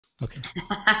Okay.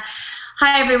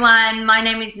 Hi everyone, my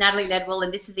name is Natalie Ledwell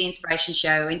and this is the Inspiration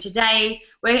Show, and today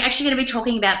we're actually going to be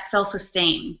talking about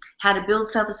self-esteem, how to build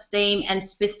self-esteem, and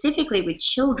specifically with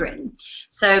children.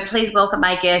 So please welcome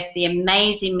my guest, the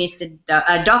amazing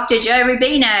Dr. Joe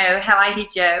Rubino. How are you,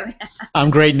 Joe?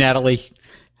 I'm great, Natalie.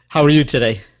 How are you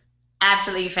today?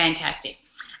 Absolutely fantastic.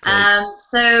 Great.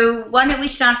 So why don't we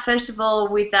start first of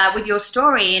all with your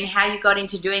story and how you got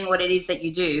into doing what it is that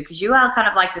you do, because you are kind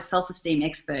of like the self-esteem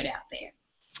expert out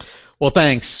there. Well,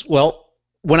 thanks. Well,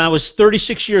 when I was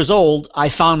 36 years old, I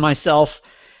found myself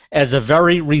as a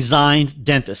very resigned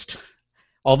dentist.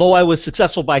 Although I was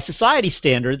successful by society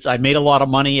standards, I made a lot of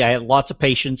money, I had lots of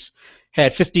patients,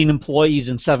 had 15 employees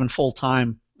and 7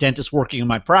 full-time dentists working in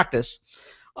my practice.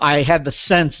 I had the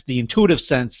sense, the intuitive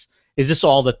sense, is this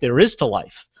all that there is to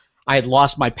life? I had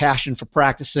lost my passion for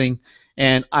practicing,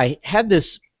 and I had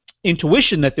this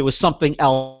intuition that there was something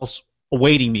else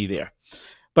awaiting me there.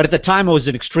 But at the time, I was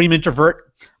an extreme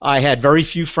introvert. I had very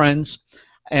few friends,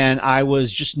 and I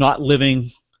was just not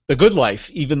living the good life,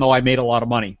 even though I made a lot of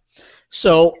money.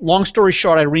 So long story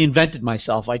short, I reinvented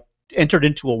myself. I entered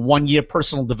into a 1-year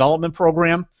personal development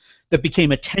program that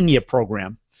became a 10-year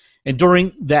program. And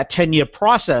during that 10-year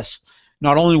process,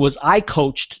 not only was I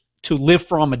coached to live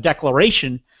from a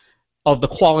declaration of the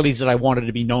qualities that I wanted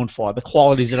to be known for, the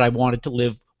qualities that I wanted to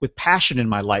live with passion in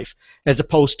my life, as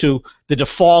opposed to the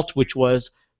default, which was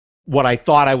what I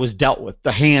thought I was dealt with,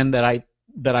 the hand that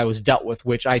I was dealt with,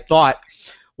 which I thought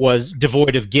was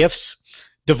devoid of gifts,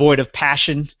 devoid of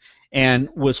passion, and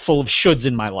was full of shoulds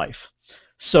in my life.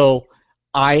 So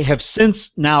I have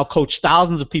since now coached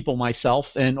thousands of people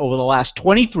myself, and over the last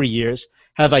 23 years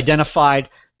have identified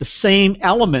the same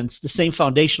elements, the same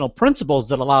foundational principles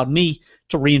that allowed me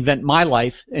to reinvent my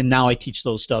life, and now I teach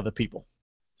those to other people.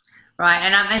 Right,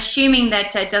 and I'm assuming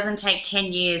that it doesn't take 10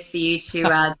 years for you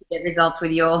to get results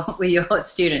with your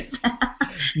students.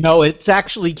 No, it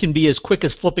actually can be as quick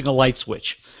as flipping a light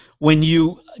switch. When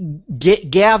you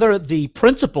gather the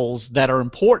principles that are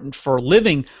important for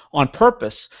living on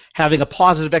purpose, having a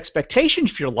positive expectation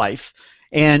for your life,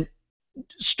 and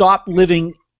stop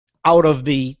living out of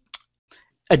the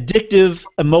addictive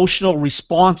emotional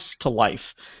response to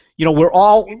life. You know, we're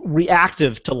all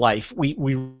reactive to life. We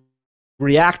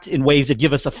react in ways that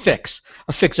give us a fix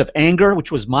of anger,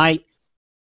 which was my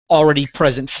already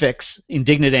present fix,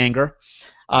 indignant anger,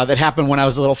 that happened when I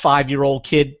was a little 5-year-old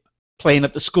kid playing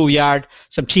at the schoolyard.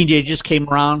 Some teenagers came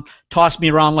around, tossed me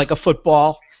around like a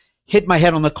football, hit my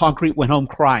head on the concrete, went home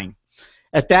crying.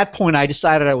 At that point, I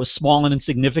decided I was small and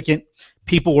insignificant,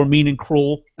 people were mean and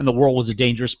cruel, and the world was a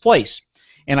dangerous place.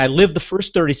 And I lived the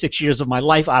first 36 years of my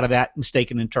life out of that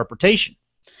mistaken interpretation.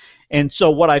 And so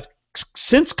what I've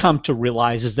since come to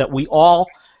realize is that we all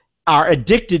are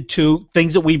addicted to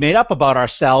things that we made up about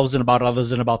ourselves and about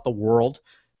others and about the world,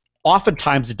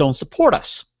 oftentimes that don't support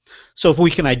us. So if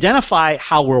we can identify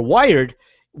how we're wired,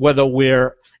 whether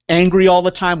we're angry all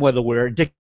the time, whether we're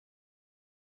addicted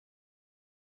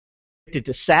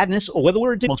to sadness, or whether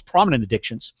we're addicted to most prominent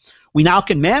addictions, we now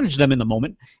can manage them in the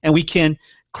moment, and we can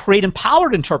create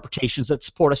empowered interpretations that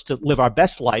support us to live our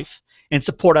best life and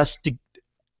support us to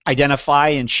identify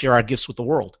and share our gifts with the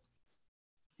world.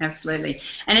 Absolutely.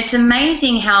 And it's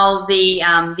amazing how the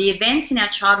events in our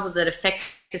childhood that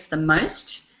affect us the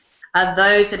most are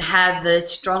those that have the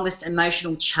strongest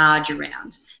emotional charge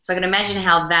around. So I can imagine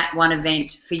how that one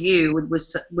event for you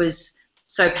was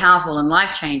so powerful and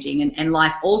life-changing and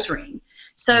life-altering.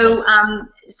 So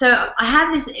so I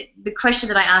have the question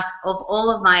that I ask of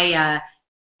all of my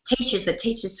teachers that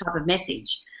teach this type of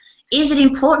message. Is it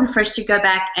important for us to go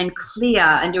back and clear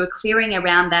and do a clearing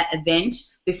around that event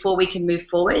before we can move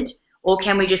forward? Or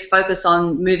can we just focus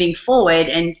on moving forward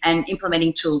and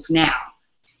implementing tools now?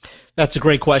 That's a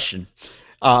great question.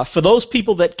 For those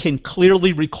people that can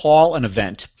clearly recall an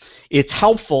event, it's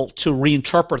helpful to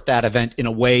reinterpret that event in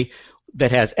a way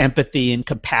that has empathy and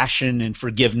compassion and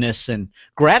forgiveness and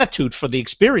gratitude for the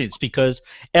experience, because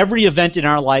every event in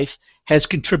our life has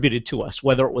contributed to us,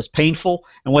 whether it was painful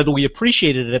and whether we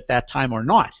appreciated it at that time or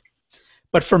not.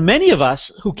 But for many of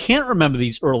us who can't remember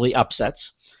these early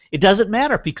upsets, it doesn't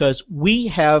matter, because we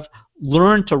have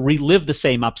learned to relive the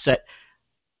same upset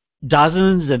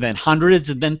dozens and then hundreds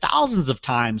and then thousands of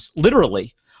times,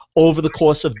 literally, over the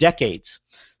course of decades.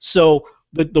 So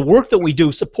the work that we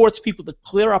do supports people to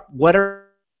clear up whatever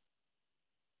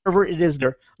it is,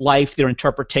 their life, their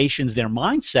interpretations, their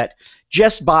mindset,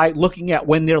 just by looking at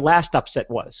when their last upset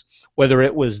was, whether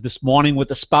it was this morning with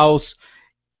a spouse,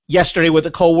 yesterday with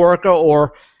a coworker,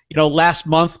 or last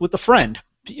month with a friend.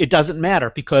 It doesn't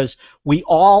matter, because we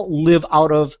all live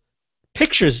out of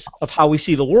pictures of how we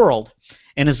see the world.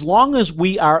 And as long as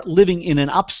we are living in an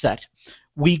upset,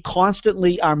 we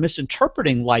constantly are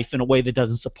misinterpreting life in a way that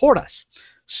doesn't support us.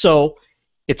 So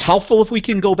it's helpful if we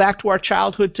can go back to our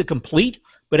childhood to complete,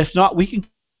 but if not, we can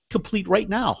complete right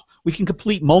now. We can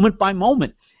complete moment by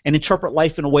moment and interpret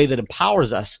life in a way that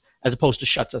empowers us as opposed to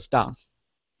shuts us down.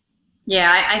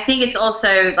 Yeah, I think it's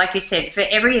also, like you said, for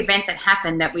every event that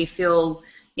happened that we feel,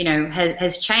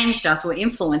 has changed us or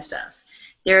influenced us,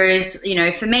 there is,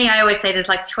 for me, I always say there's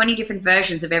like 20 different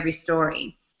versions of every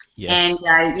story. Yes. And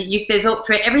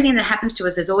for everything that happens to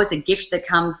us, there's always a gift that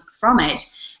comes from it.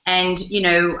 And,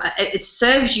 it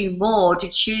serves you more to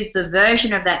choose the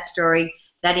version of that story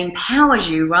that empowers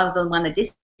you rather than one that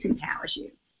disempowers you.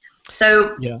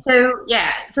 So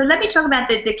let me talk about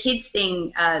the kids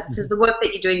thing, the work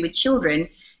that you're doing with children.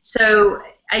 So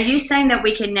are you saying that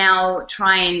we can now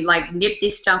try and like nip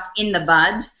this stuff in the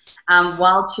bud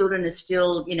while children are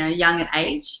still, young at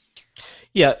age?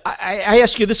 Yeah, I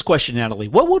ask you this question, Natalie.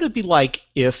 What would it be like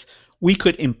if we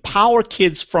could empower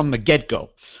kids from the get-go,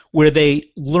 where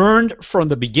they learned from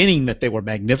the beginning that they were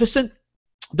magnificent,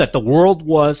 that the world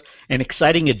was an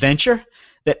exciting adventure,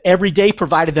 that every day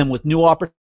provided them with new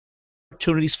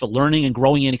opportunities for learning and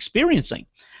growing and experiencing.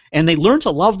 And they learn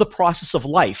to love the process of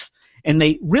life. And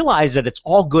they realize that it's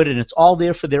all good and it's all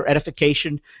there for their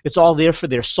edification. It's all there for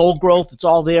their soul growth. It's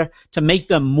all there to make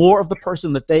them more of the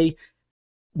person that they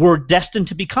were destined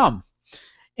to become.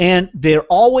 And they're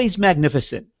always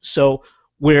magnificent. So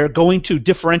we're going to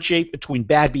differentiate between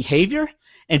bad behavior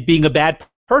and being a bad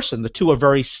person. The two are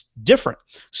very different.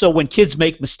 So when kids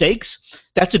make mistakes,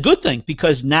 that's a good thing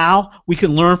because now we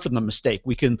can learn from the mistake.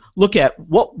 We can look at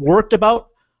what worked about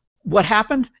what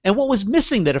happened and what was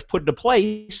missing that if put into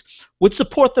place would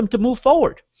support them to move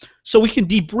forward. So we can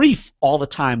debrief all the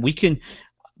time. We can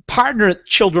partner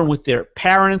children with their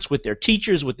parents, with their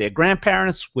teachers, with their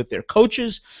grandparents, with their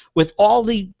coaches, with all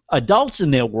the adults in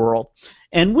their world,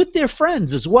 and with their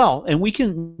friends as well. And we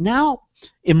can now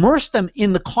immerse them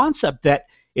in the concept that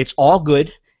it's all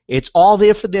good, it's all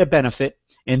there for their benefit,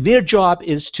 and their job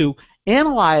is to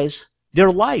analyze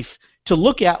their life, to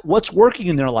look at what's working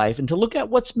in their life, and to look at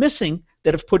what's missing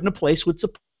that if put into place would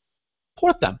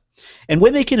support them. And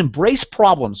when they can embrace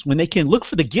problems, when they can look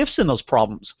for the gifts in those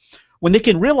problems, when they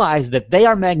can realize that they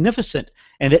are magnificent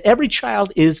and that every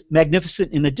child is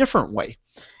magnificent in a different way.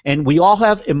 And we all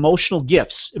have emotional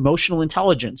gifts, emotional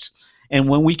intelligence. And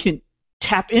when we can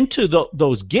tap into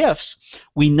those gifts,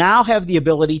 we now have the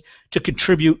ability to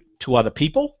contribute to other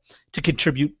people, to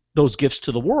contribute those gifts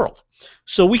to the world.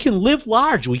 So we can live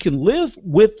large. We can live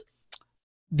with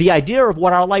the idea of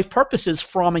what our life purpose is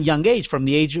from a young age, from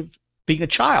the age of being a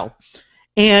child.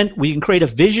 And we can create a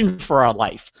vision for our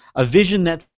life, a vision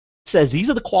that says these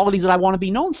are the qualities that I want to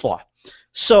be known for.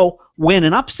 So when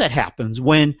an upset happens,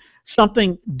 when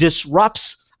something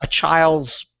disrupts a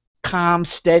child's calm,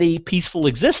 steady, peaceful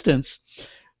existence,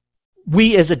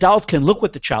 we as adults can look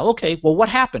with the child, okay, well, what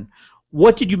happened?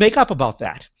 What did you make up about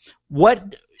that?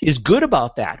 What is good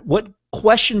about that? What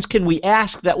questions can we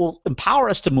ask that will empower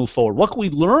us to move forward? What can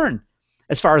we learn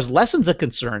as far as lessons are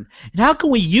concerned? And how can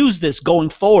we use this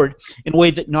going forward in a way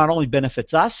that not only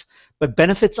benefits us, but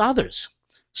benefits others?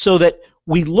 So that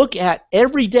we look at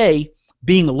every day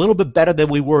being a little bit better than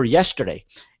we were yesterday,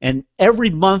 and every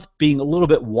month being a little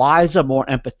bit wiser, more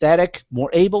empathetic, more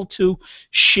able to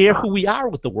share who we are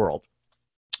with the world.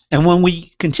 And when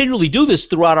we continually do this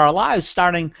throughout our lives,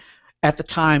 starting at the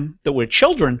time that we're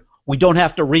children, we don't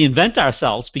have to reinvent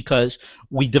ourselves because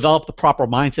we develop the proper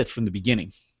mindset from the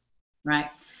beginning. Right.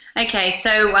 Okay,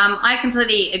 so I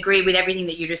completely agree with everything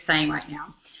that you're just saying right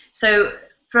now. So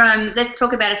let's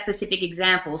talk about a specific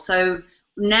example. So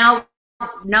now,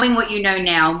 knowing what you know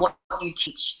now and what you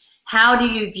teach, how do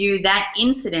you view that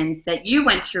incident that you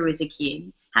went through as a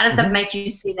kid? How does that make you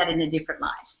see that in a different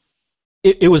light?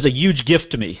 It was a huge gift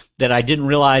to me that I didn't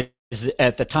realize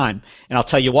at the time, and I'll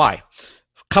tell you why.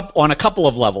 On a couple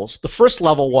of levels. The first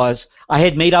level was I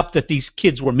had made up that these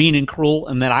kids were mean and cruel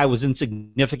and that I was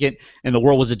insignificant and the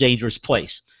world was a dangerous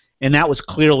place. And that was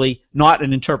clearly not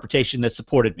an interpretation that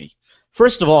supported me.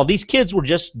 First of all, these kids were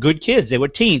just good kids. They were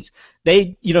teens.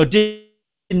 They, didn't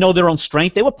know their own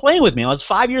strength. They were playing with me. I was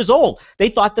 5 years old. They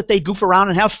thought that they'd goof around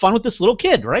and have fun with this little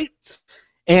kid, right?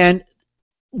 And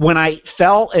when I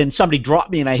fell and somebody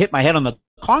dropped me and I hit my head on the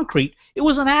concrete, it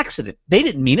was an accident. They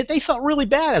didn't mean it. They felt really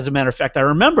bad, as a matter of fact. I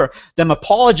remember them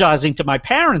apologizing to my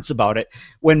parents about it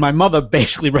when my mother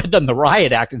basically read them the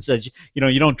riot act and says,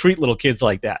 you don't treat little kids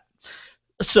like that.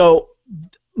 So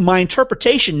my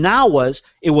interpretation now was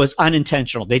it was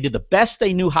unintentional. They did the best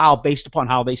they knew how based upon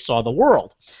how they saw the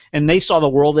world. And they saw the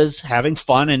world as having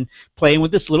fun and playing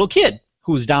with this little kid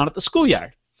who was down at the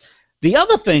schoolyard. The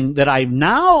other thing that I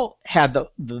now had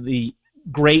the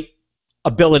great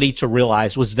ability to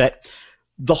realize was that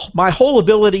my whole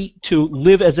ability to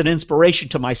live as an inspiration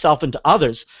to myself and to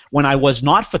others when I was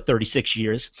not for 36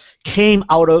 years came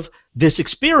out of this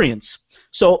experience.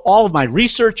 So all of my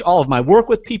research, all of my work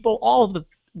with people, all of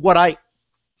what I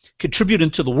contribute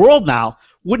into the world now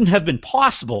wouldn't have been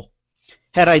possible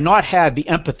had I not had the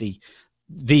empathy,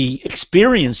 the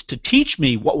experience to teach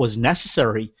me what was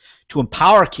necessary to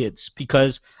empower kids,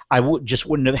 because I just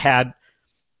wouldn't have had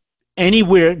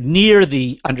anywhere near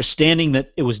the understanding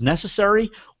that it was necessary,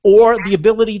 or the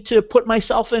ability to put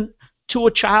myself into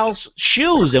a child's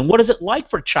shoes. And what is it like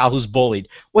for a child who's bullied?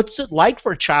 What's it like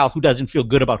for a child who doesn't feel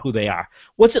good about who they are?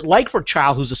 What's it like for a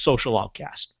child who's a social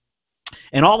outcast?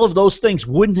 And all of those things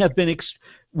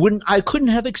I couldn't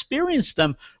have experienced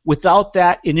them without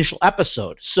that initial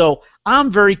episode. So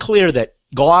I'm very clear that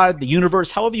God, the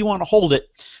universe, however you want to hold it,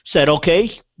 said,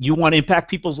 okay, you want to impact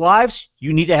people's lives,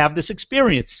 you need to have this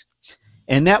experience.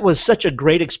 And that was such a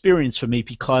great experience for me,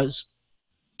 because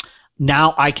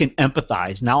now I can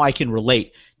empathize, now I can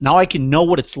relate, now I can know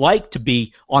what it's like to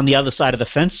be on the other side of the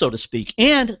fence, so to speak.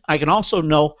 And I can also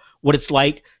know what it's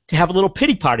like to have a little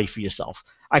pity party for yourself.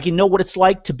 I can know what it's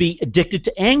like to be addicted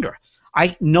to anger.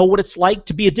 I know what it's like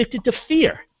to be addicted to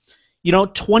fear.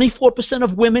 24%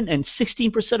 of women and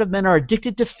 16% of men are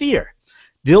addicted to fear.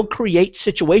 They'll create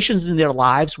situations in their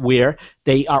lives where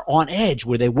they are on edge,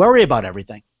 where they worry about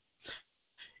everything.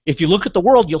 If you look at the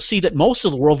world, you'll see that most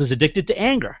of the world is addicted to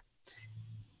anger.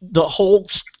 The whole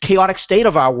chaotic state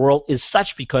of our world is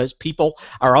such because people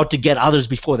are out to get others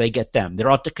before they get them.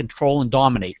 They're out to control and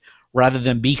dominate rather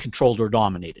than be controlled or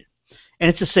dominated. And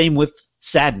it's the same with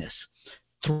sadness.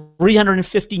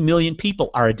 350 million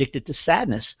people are addicted to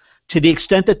sadness to the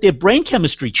extent that their brain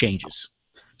chemistry changes.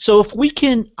 So if we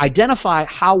can identify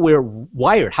how we're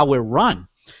wired, how we're run,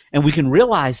 and we can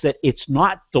realize that it's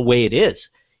not the way it is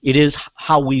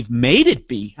how we've made it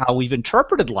be, how we've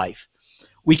interpreted life,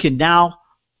 we can now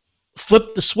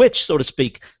flip the switch, so to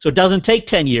speak. So it doesn't take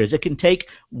 10 years. It can take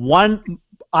one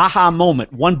aha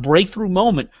moment, one breakthrough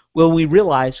moment where we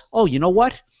realize, oh, you know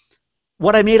what?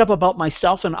 What I made up about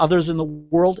myself and others in the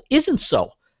world isn't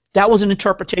so. That was an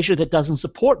interpretation that doesn't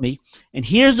support me, and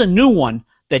here's a new one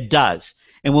that does.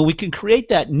 And when we can create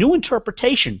that new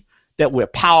interpretation that we're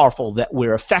powerful, that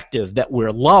we're effective, that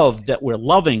we're loved, that we're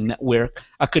loving, that we're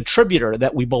a contributor,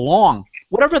 that we belong,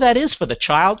 whatever that is for the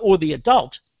child or the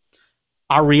adult,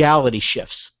 our reality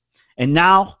shifts. And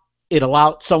now it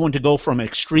allowed someone to go from an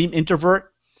extreme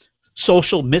introvert,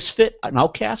 social misfit, an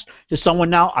outcast, to someone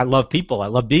now, I love people, I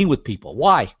love being with people.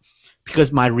 Why?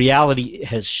 Because my reality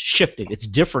has shifted. It's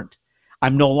different.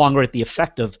 I'm no longer at the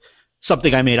effect of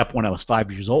something I made up when I was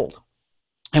 5 years old.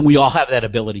 And we all have that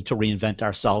ability to reinvent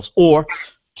ourselves or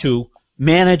to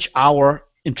manage our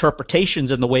interpretations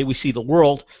and the way we see the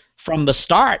world from the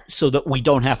start so that we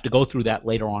don't have to go through that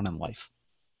later on in life.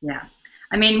 Yeah.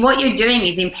 I mean, what you're doing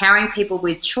is empowering people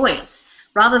with choice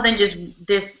rather than just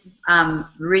this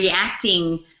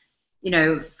reacting,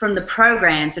 from the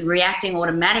programs and reacting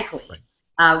automatically.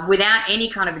 Right. Without any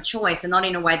kind of a choice and not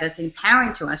in a way that's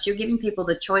empowering to us. You're giving people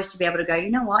the choice to be able to go, you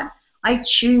know what, I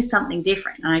choose something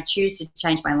different and I choose to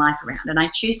change my life around and I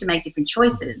choose to make different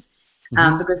choices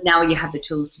because now you have the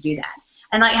tools to do that.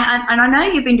 And I know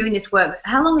you've been doing this work.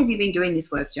 How long have you been doing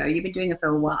this work, Joe? You've been doing it for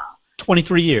a while.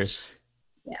 23 years.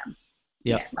 Yeah.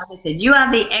 Yep. Yeah. Like I said, you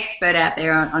are the expert out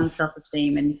there on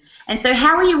self-esteem. And so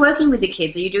how are you working with the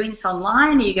kids? Are you doing this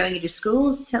online? Are you going into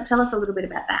schools? Tell us a little bit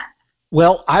about that.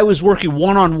 Well, I was working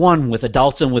one-on-one with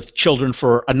adults and with children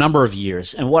for a number of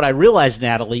years. And what I realized,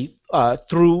 Natalie,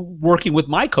 through working with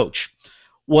my coach,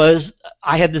 was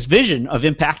I had this vision of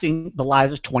impacting the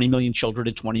lives of 20 million children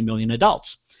and 20 million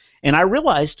adults. And I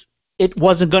realized it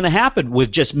wasn't going to happen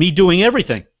with just me doing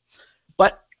everything.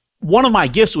 But one of my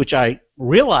gifts, which I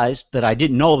realized that I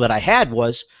didn't know that I had,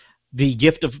 was the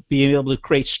gift of being able to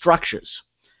create structures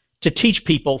to teach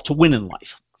people to win in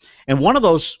life. And one of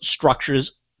those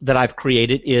structures that I've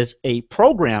created is a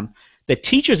program that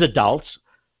teaches adults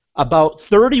about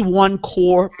 31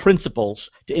 core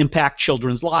principles to impact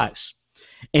children's lives.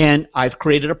 And I've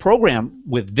created a program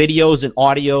with videos and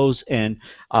audios and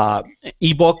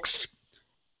ebooks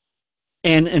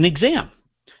and an exam.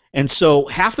 And so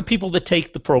half the people that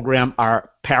take the program are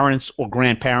parents or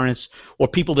grandparents or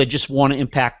people that just want to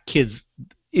impact kids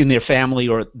in their family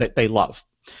or that they love.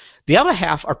 The other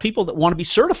half are people that want to be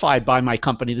certified by my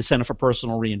company, the Center for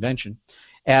Personal Reinvention,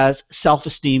 as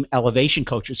self-esteem elevation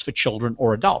coaches for children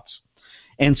or adults.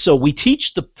 And so we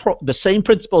teach the same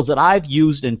principles that I've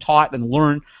used and taught and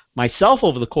learned myself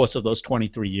over the course of those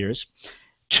 23 years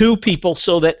to people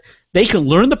so that They can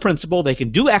learn the principle, they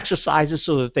can do exercises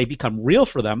so that they become real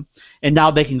for them, and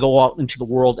now they can go out into the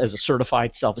world as a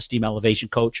certified self-esteem elevation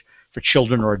coach for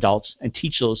children or adults and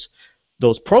teach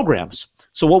those programs.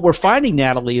 So what we're finding,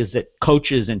 Natalie, is that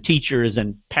coaches and teachers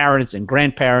and parents and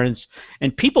grandparents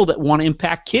and people that want to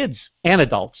impact kids and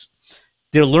adults,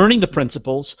 they're learning the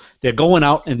principles, they're going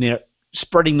out and they're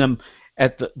spreading them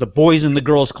at the boys and the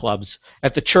girls clubs,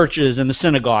 at the churches and the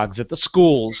synagogues, at the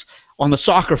schools, on the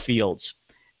soccer fields,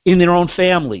 in their own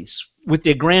families, with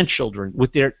their grandchildren,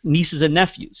 with their nieces and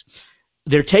nephews.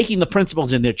 They're taking the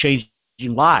principles and they're changing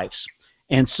lives.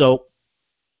 And so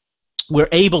we're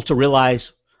able to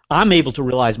realize, I'm able to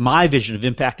realize my vision of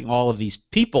impacting all of these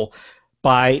people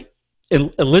by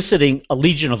eliciting a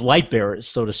legion of light bearers,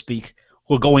 so to speak,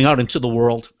 who are going out into the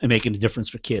world and making a difference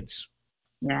for kids.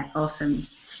 Yeah, awesome.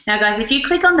 Now, guys, if you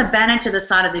click on the banner to the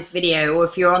side of this video, or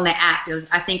if you're on the app,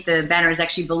 I think the banner is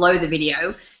actually below the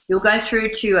video, you'll go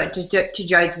through to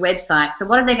Joe's website. So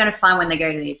what are they going to find when they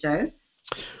go to there, Joe?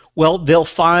 Well, they'll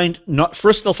find,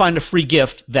 first they'll find a free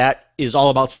gift that is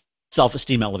all about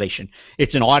self-esteem elevation.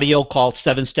 It's an audio called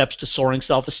 7 Steps to Soaring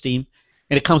Self-Esteem,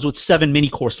 and it comes with 7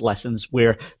 mini-course lessons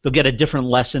where they'll get a different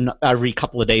lesson every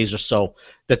couple of days or so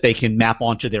that they can map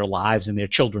onto their lives and their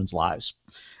children's lives.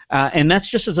 And that's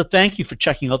just as a thank you for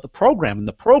checking out the program. And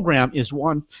the program is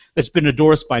one that's been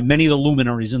endorsed by many of the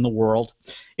luminaries in the world.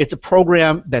 It's a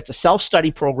program that's a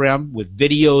self-study program with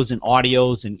videos and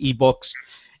audios and ebooks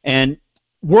and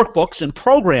workbooks and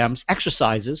programs,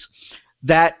 exercises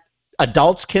that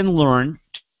adults can learn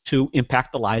to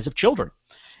impact the lives of children.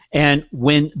 And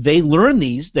when they learn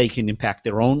these, they can impact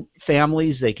their own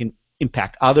families, they can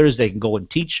impact others, they can go and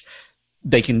teach,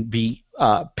 they can be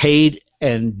paid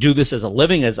and do this as a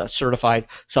living as a certified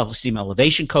self-esteem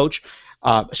elevation coach.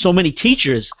 So many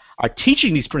teachers are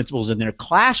teaching these principles in their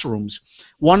classrooms.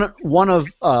 One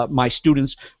of my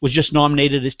students was just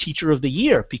nominated as Teacher of the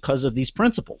Year because of these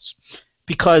principles.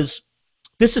 Because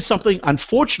this is something,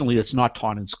 unfortunately, that's not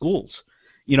taught in schools.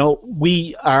 You know,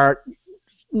 we are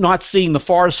not seeing the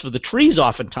forest for the trees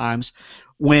oftentimes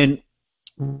when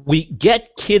we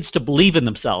get kids to believe in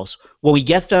themselves, when we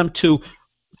get them to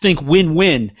think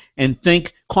win-win and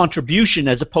think contribution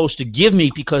as opposed to give me,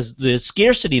 because there's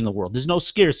scarcity in the world. There's no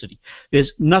scarcity.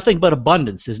 There's nothing but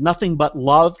abundance. There's nothing but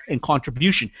love and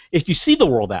contribution if you see the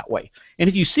world that way. And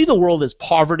if you see the world as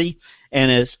poverty and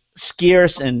as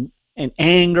scarce and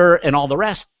anger and all the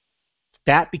rest,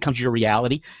 that becomes your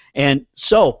reality. And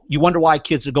so you wonder why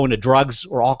kids are going to drugs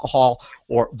or alcohol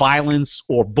or violence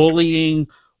or bullying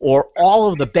or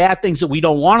all of the bad things that we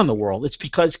don't want in the world. It's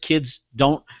because kids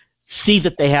don't see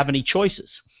that they have any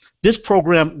choices. This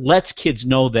program lets kids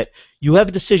know that you have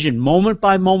a decision moment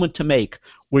by moment to make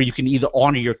where you can either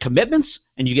honor your commitments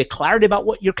and you get clarity about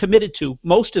what you're committed to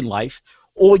most in life,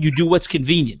 or you do what's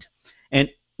convenient. And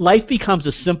life becomes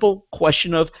a simple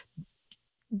question of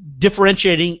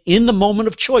differentiating in the moment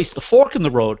of choice, the fork in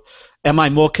the road. Am I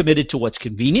more committed to what's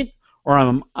convenient, or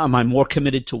am I more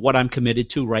committed to what I'm committed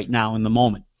to right now in the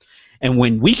moment? And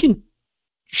when we can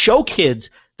show kids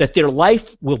that their life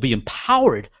will be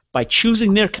empowered by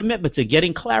choosing their commitments and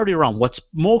getting clarity around what's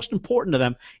most important to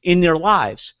them in their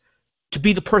lives to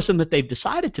be the person that they've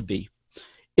decided to be,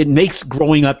 it makes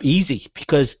growing up easy,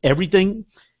 because everything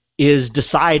is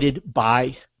decided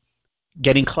by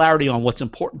getting clarity on what's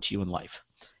important to you in life.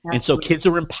 Absolutely. And so kids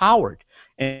are empowered,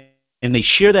 and they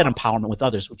share that empowerment with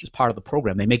others, which is part of the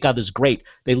program. They make others great.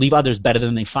 They leave others better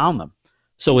than they found them.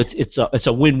 So it's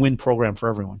a win-win program for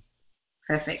everyone.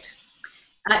 Perfect.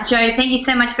 Joe, thank you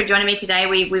so much for joining me today.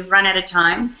 We've run out of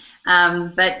time,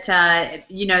 but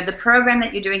you know, the program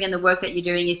that you're doing and the work that you're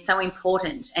doing is so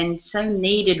important and so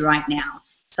needed right now.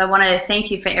 So I want to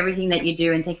thank you for everything that you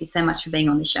do, and thank you so much for being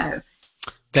on the show.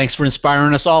 Thanks for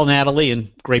inspiring us all, Natalie, and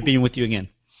great being with you again.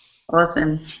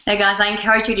 Awesome. Now, guys, I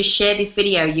encourage you to share this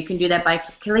video. You can do that by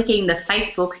clicking the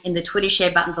Facebook and the Twitter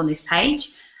share buttons on this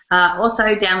page.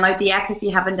 Also, download the app if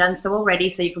you haven't done so already,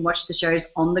 so you can watch the shows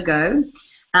on the go.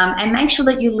 And make sure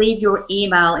that you leave your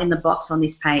email in the box on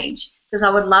this page, because I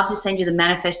would love to send you the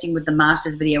Manifesting with the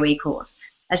Masters video e-course.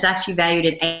 It's actually valued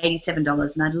at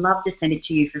 $87, and I'd love to send it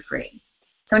to you for free.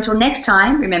 So until next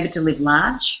time, remember to live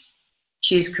large,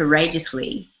 choose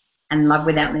courageously, and love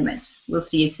without limits. We'll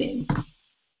see you soon.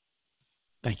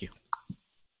 Thank you.